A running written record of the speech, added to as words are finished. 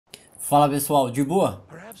Fala pessoal, de boa?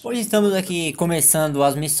 Hoje estamos aqui começando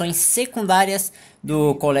as missões secundárias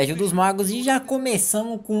do Colégio dos Magos e já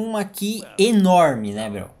começamos com uma aqui enorme, né,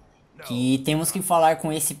 bro? Que temos que falar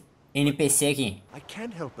com esse NPC aqui. I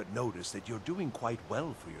can't help but notice that you're doing quite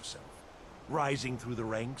well for yourself, rising through the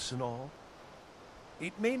ranks and all.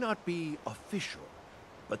 It may not be official,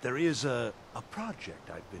 but there is a project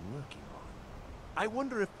I've been working on. I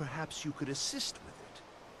wonder if perhaps you could assist with it.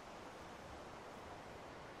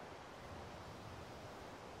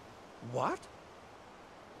 What?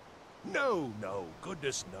 No,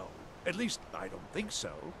 goodness no. At least I don't think so.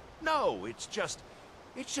 No, it's just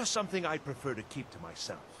something I'd prefer to keep to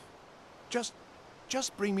myself.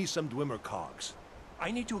 Just bring me some Dwemer cogs.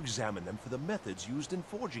 I need to examine them for the methods used in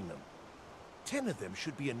forging them. 10 of them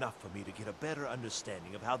should be enough for me to get a better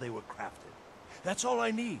understanding of how they were crafted. That's all I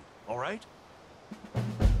need, all right?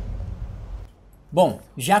 Bom,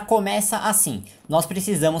 já começa assim. Nós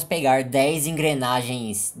precisamos pegar 10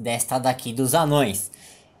 engrenagens desta daqui dos anões.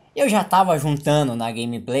 Eu já estava juntando na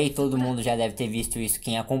gameplay, todo mundo já deve ter visto isso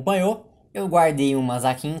quem acompanhou. Eu guardei umas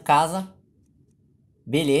aqui em casa.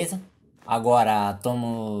 Beleza. Agora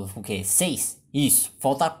tomamos o que? 6? Isso,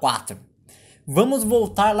 falta 4. Vamos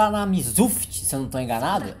voltar lá na Mizuft, se eu não estou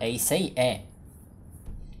enganado. É isso aí? É.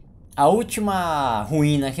 A última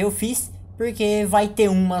ruína que eu fiz, porque vai ter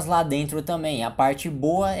umas lá dentro também. A parte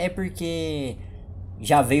boa é porque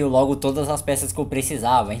já veio logo todas as peças que eu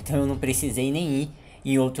precisava, então eu não precisei nem ir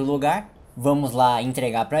em outro lugar. Vamos lá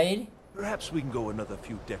entregar para ele. Perhaps we can go another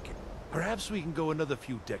few decades.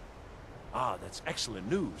 Ah, that's excellent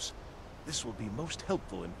news. This will be most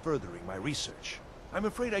helpful in furthering my research. I'm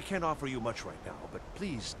afraid I can't offer you much right now, but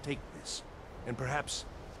please take this. And perhaps,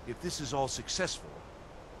 if this is all successful,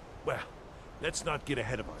 well, let's not get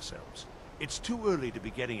ahead of ourselves. It's too early to be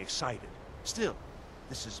getting excited. Still,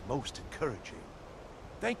 this is most encouraging.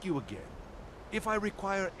 Thank you again. If I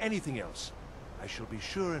require anything else, I shall be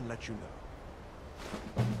sure and let you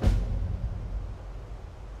know.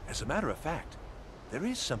 As a matter of fact, there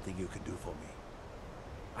is something you can do for me.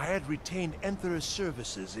 I had retained Enther's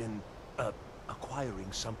services in,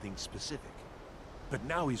 acquiring something specific. But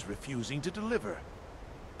now he's refusing to deliver.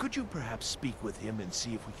 Could you perhaps speak with him and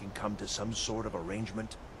see if we can come to some sort of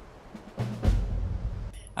arrangement?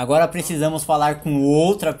 Agora precisamos falar com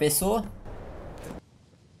outra pessoa.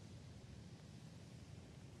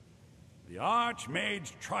 The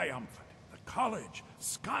Archmage triumphant. The college,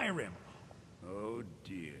 Skyrim. Oh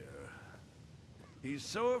dear. He's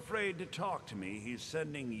so afraid to talk to me, he's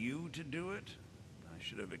sending you to do it? I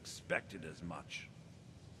should have expected as much.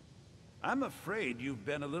 I'm afraid you've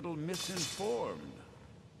been a little misinformed.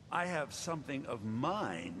 I have something of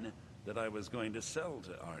mine that I was going to sell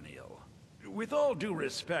to Arniel. With all due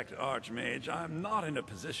respect, Archmage, I'm not in a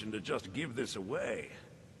position to just give this away.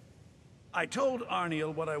 I told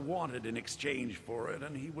Arniel what I wanted in exchange for it,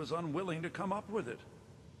 and he was unwilling to come up with it.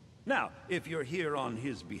 Now, if you're here on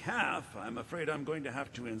his behalf, I'm afraid I'm going to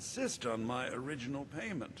have to insist on my original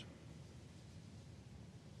payment.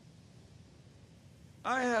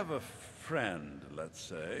 I have a friend, let's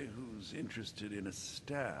say, who's interested in a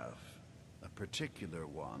staff. A particular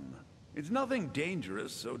one. It's nothing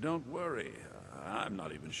dangerous, so don't worry. I'm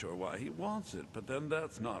not even sure why he wants it, but then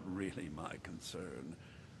that's not really my concern.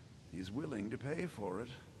 He's willing to pay for it.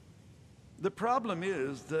 The problem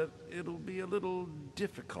is that it'll be a little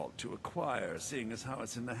difficult to acquire, seeing as how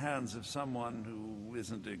it's in the hands of someone who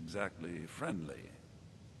isn't exactly friendly.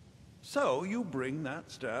 So, you bring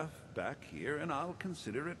that staff back here, and I'll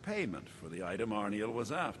consider it payment for the item Arniel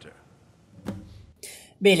was after.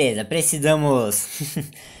 Beleza, precisamos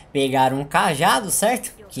pegar um cajado,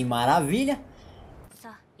 certo? Que maravilha.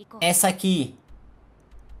 Essa aqui.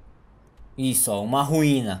 Isso, ó, uma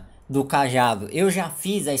ruína do cajado. Eu já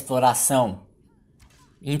fiz a exploração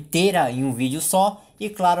inteira em um vídeo só. E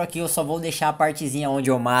claro, aqui eu só vou deixar a partezinha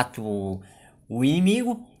onde eu mato o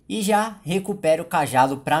inimigo. E já recupero o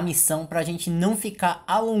cajado para missão, para a gente não ficar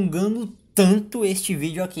alongando tanto este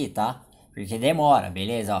vídeo aqui, tá? Porque demora,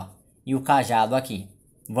 beleza, ó. E o cajado aqui.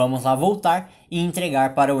 Vamos lá voltar e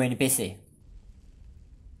entregar para o NPC.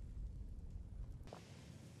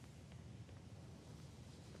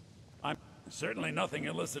 Certainly nothing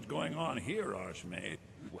illicit going on here, Archmage.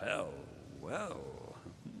 Well.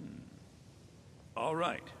 All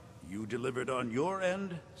right. You delivered on your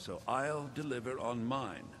end, so I'll deliver on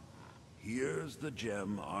mine. Here's the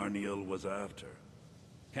gem Arniel was after.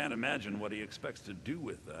 Can't imagine what he expects to do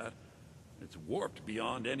with that. It's warped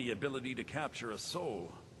beyond any ability to capture a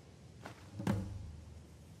soul.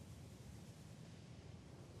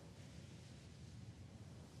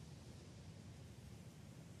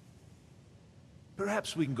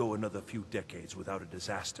 Perhaps we can go another few decades without a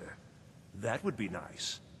disaster. That would be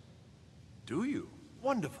nice. Do you?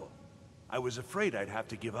 Wonderful. I was afraid I'd have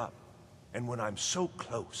to give up. And when I'm so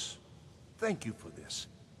close. Thank you for this.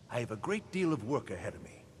 I have a great deal of work ahead of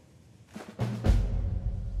me.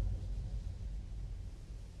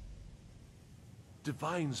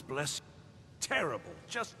 Divine's blessing. Terrible,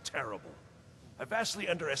 just terrible. I vastly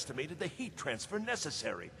underestimated the heat transfer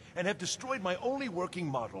necessary, and have destroyed my only working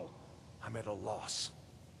model. I'm at a loss.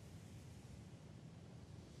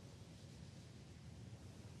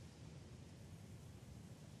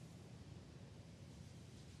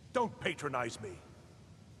 Don't patronize me.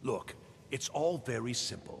 Look, it's all very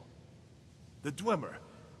simple. The Dwemer,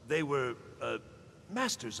 they were,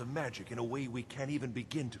 masters of magic in a way we can't even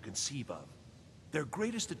begin to conceive of. Their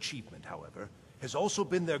greatest achievement, however, has also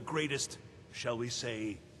been their greatest, shall we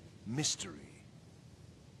say, mystery.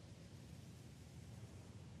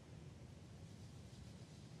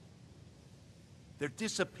 Their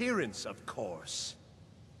disappearance, of course.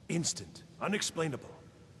 Instant, unexplainable.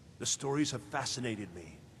 The stories have fascinated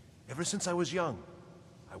me. Ever since I was young,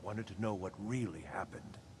 I wanted to know what really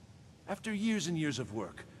happened. After years and years of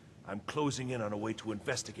work, I'm closing in on a way to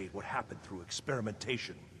investigate what happened through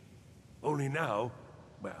experimentation. Only now,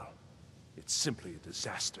 well, it's simply a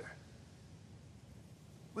disaster.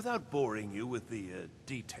 Without boring you with the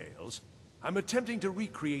details, I'm attempting to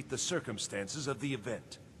recreate the circumstances of the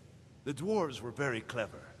event. The dwarves were very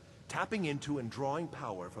clever, tapping into and drawing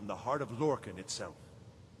power from the heart of Lorcan itself.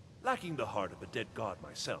 Lacking the heart of a dead god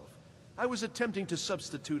myself, I was attempting to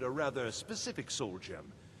substitute a rather specific soul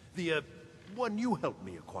gem, the one you helped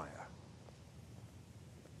me acquire.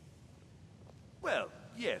 Well,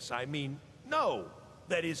 yes, I mean, no.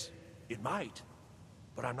 That is, it might,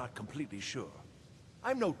 but I'm not completely sure.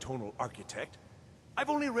 I'm no tonal architect. I've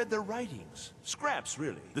only read their writings. Scraps,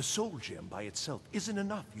 really. The soul gem by itself isn't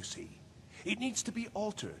enough, you see. It needs to be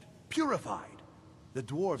altered, purified. The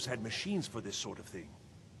dwarves had machines for this sort of thing.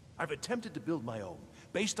 I've attempted to build my own,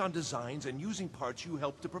 based on designs and using parts you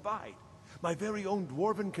helped to provide. My very own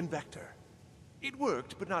dwarven convector. It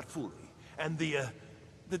worked, but not fully, and the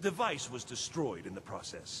device was destroyed in the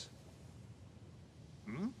process.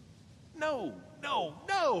 No, no,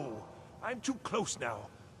 no! I'm too close now.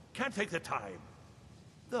 Can't take the time.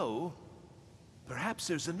 Though, perhaps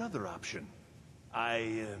there's another option.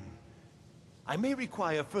 I may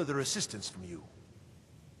require further assistance from you.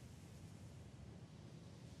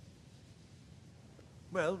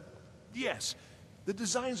 Well, yes. The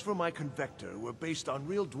designs for my convector were based on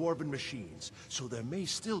real dwarven machines, so there may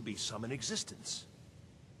still be some in existence.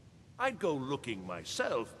 I'd go looking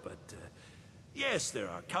myself, but yes, there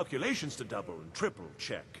are calculations to double and triple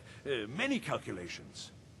check. Many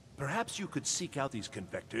calculations. Perhaps you could seek out these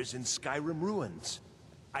convectors in Skyrim ruins.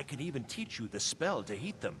 I can even teach you the spell to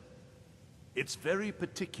heat them. It's very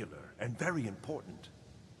particular and very important.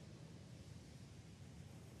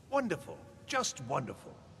 Wonderful. Just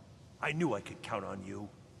wonderful. I knew I could count on you.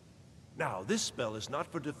 Now, this spell is not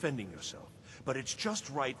for defending yourself, but it's just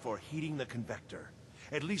right for heating the convector.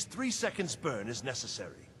 At least 3 seconds burn is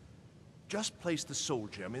necessary. Just place the soul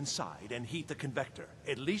gem inside and heat the convector.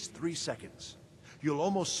 At least 3 seconds. You'll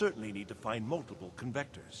almost certainly need to find multiple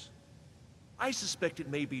convectors. I suspect it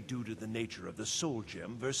may be due to the nature of the soul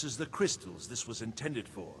gem versus the crystals this was intended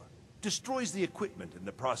for. Destroys the equipment in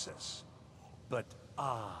the process. But,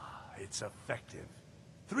 it's effective.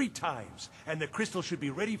 3 times, and the crystal should be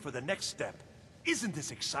ready for the next step. Isn't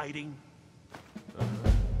this exciting?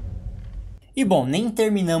 E bom, nem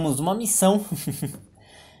terminamos uma missão,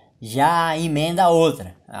 já emenda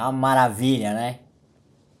outra. É uma maravilha, né?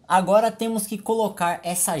 Agora temos que colocar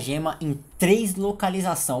essa gema em 3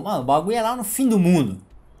 localizações. Mano, o bagulho é lá no fim do mundo.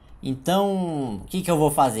 Então, o que eu vou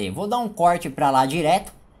fazer? Vou dar um corte pra lá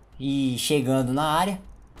direto e chegando na área.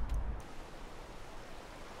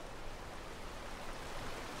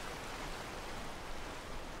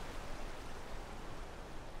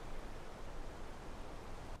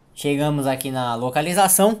 Chegamos aqui na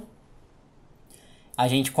localização. A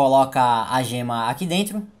gente coloca a gema aqui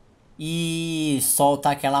dentro e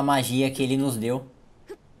solta aquela magia que ele nos deu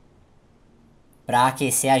para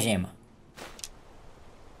aquecer a gema.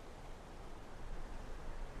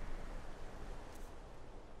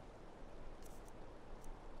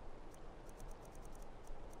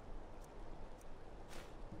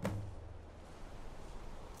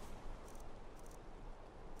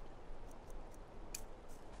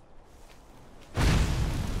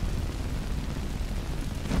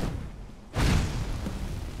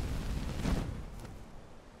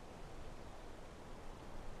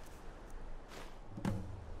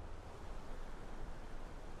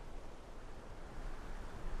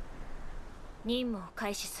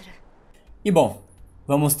 E bom,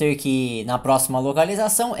 vamos ter que ir na próxima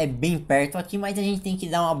localização, é bem perto aqui, mas a gente tem que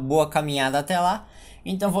dar uma boa caminhada até lá.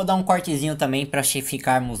 Então vou dar um cortezinho também para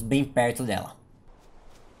ficarmos bem perto dela.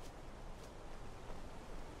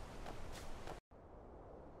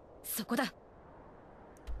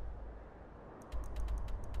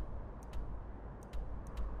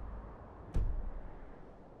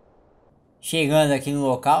 Chegando aqui no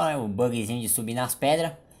local, né, o bugzinho de subir nas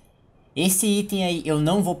pedras. Esse item aí eu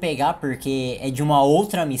não vou pegar porque é de uma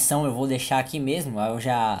outra missão, eu vou deixar aqui mesmo. Aí eu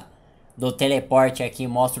já dou teleporte aqui e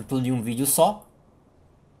mostro tudo em um vídeo só.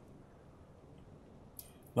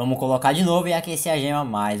 Vamos colocar de novo e aquecer a gema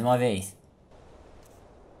mais uma vez.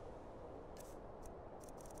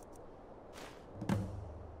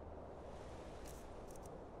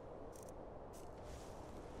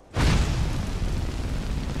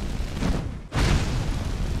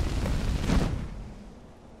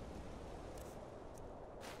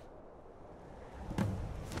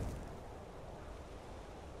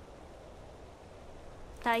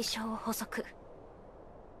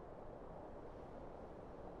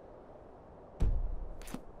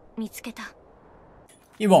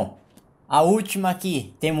 E bom, a última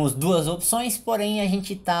aqui temos duas opções, porém a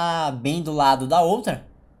gente tá bem do lado da outra.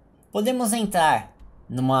 Podemos entrar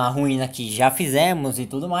numa ruína que já fizemos e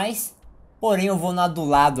tudo mais, porém eu vou na do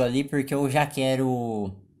lado ali porque eu já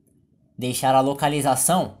quero deixar a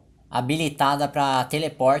localização habilitada para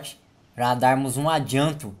teleporte, para darmos um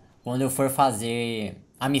adianto quando eu for fazer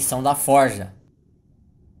a missão da forja.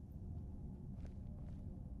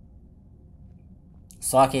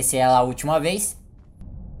 Só aquecer ela a última vez.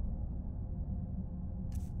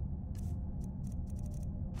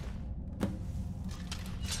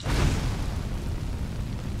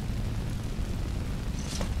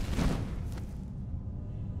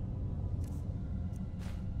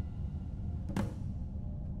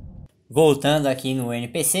 Voltando aqui no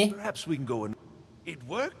NPC. Perhaps we can go and... It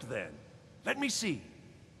worked then. Let me see.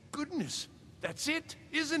 Goodness, that's it,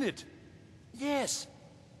 isn't it? Yes.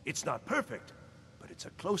 It's not perfect, but it's a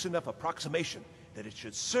close enough approximation that it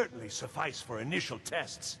should certainly suffice for initial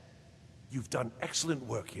tests. You've done excellent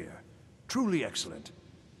work here. Truly excellent.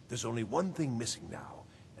 There's only one thing missing now,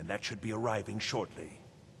 and that should be arriving shortly.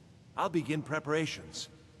 I'll begin preparations.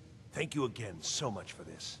 Thank you again so much for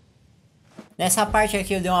this. Nessa parte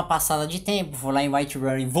aqui eu dei uma passada de tempo, fui lá em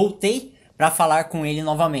Whiterun e voltei para falar com ele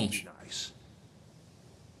novamente. Nice.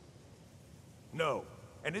 No,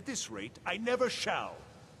 and at this rate, I never shall.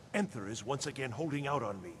 Enther is once again holding out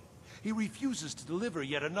on me. He refuses to deliver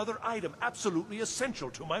yet another item absolutely essential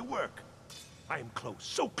to my work. I am close,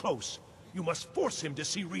 so close. You must force him to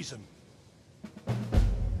see reason.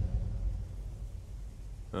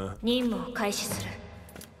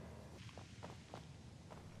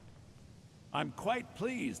 I'm quite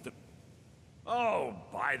pleased that... Oh,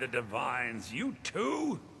 by the divines, you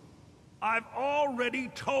too? I've already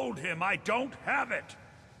told him I don't have it.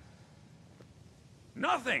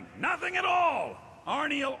 Nothing at all!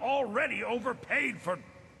 Arniel already overpaid for...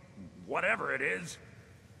 whatever it is.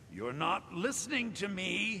 You're not listening to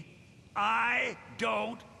me. I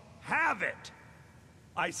don't have it.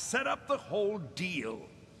 I set up the whole deal.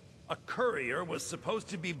 A courier was supposed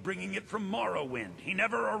to be bringing it from Morrowind. He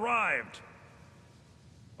never arrived.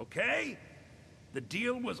 Okay? The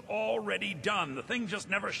deal was already done. The thing just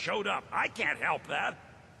never showed up. I can't help that.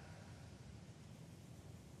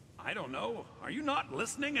 I don't know. Are you not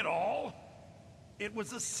listening at all? It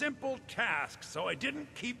was a simple task, so I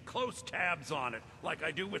didn't keep close tabs on it, like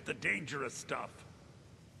I do with the dangerous stuff.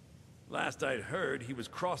 Last I'd heard, he was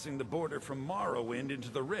crossing the border from Morrowind into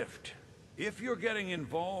the Rift. If you're getting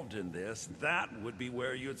involved in this, that would be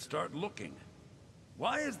where you'd start looking.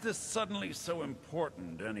 Why is this suddenly so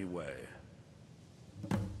important, anyway?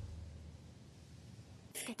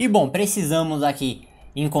 E bom, precisamos aqui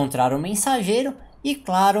encontrar o mensageiro e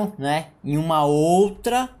claro, né, em uma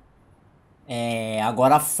outra,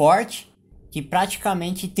 agora forte, que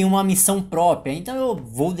praticamente tem uma missão própria. Então eu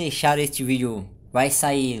vou deixar este vídeo, vai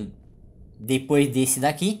sair depois desse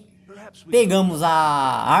daqui. Pegamos a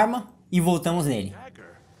arma e voltamos nele.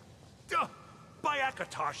 By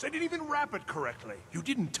Akatosh, they didn't even wrap it correctly. You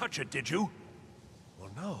didn't touch it, did you? Well,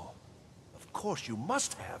 no. Of course you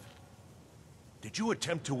must have. Did you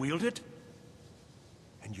attempt to wield it?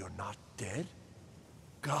 And you're not dead?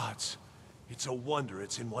 Gods, it's a wonder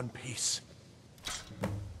it's in one piece.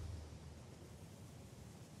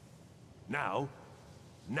 Now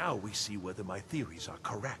we see whether my theories are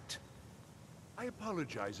correct. I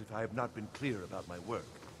apologize if I have not been clear about my work.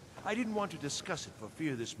 I didn't want to discuss it for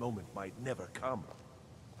fear this moment might never come.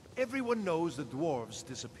 Everyone knows the dwarves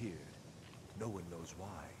disappeared. no one knows why.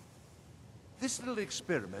 This little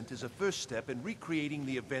experiment is a first step in recreating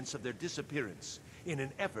the events of their disappearance in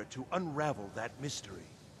an effort to unravel that mystery.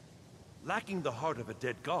 Lacking the heart of a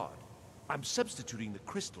dead god, I'm substituting the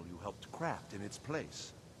crystal you helped craft in its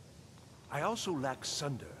place. I also lack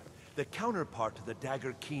Sunder, the counterpart to the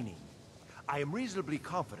dagger Keening. I am reasonably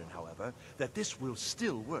confident, however, that this will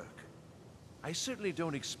still work. I certainly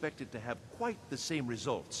don't expect it to have quite the same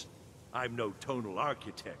results. I'm no tonal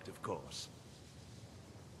architect, of course.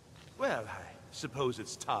 Well, I suppose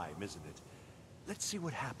it's time, isn't it? Let's see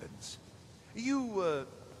what happens. You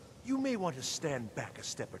may want to stand back a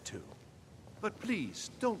step or two. But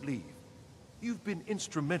please, don't leave. You've been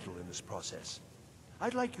instrumental in this process.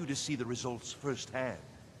 I'd like you to see the results firsthand.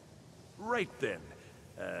 Right then,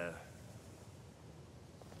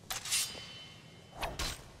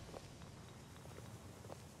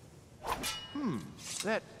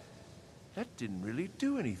 That didn't really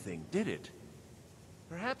do anything, did it?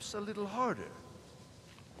 Perhaps a little harder.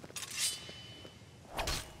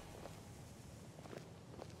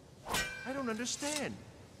 I don't understand.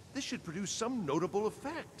 This should produce some notable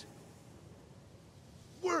effect.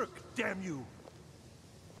 Work, damn you!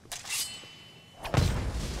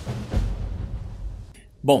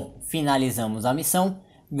 Bom, finalizamos a missão,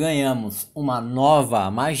 ganhamos uma nova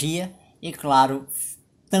magia e, claro,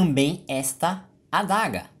 também esta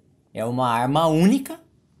adaga. É uma arma única,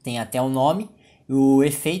 tem até o nome. O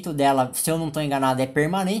efeito dela, se eu não estou enganado, é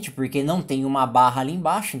permanente, porque não tem uma barra ali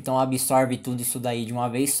embaixo, então absorve tudo isso daí de uma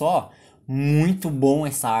vez só. Muito bom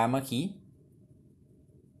essa arma aqui.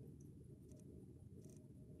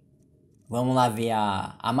 Vamos lá ver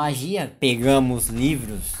a magia. Pegamos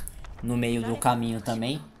livros no meio do caminho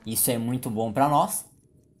também. Isso é muito bom para nós.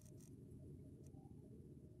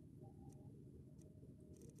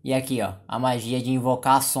 E aqui, ó, a magia de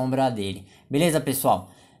invocar a sombra dele. Beleza, pessoal?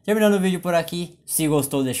 Terminando o vídeo por aqui. Se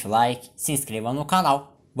gostou, deixa o like, se inscreva no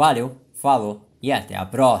canal. Valeu, falou e até a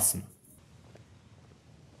próxima.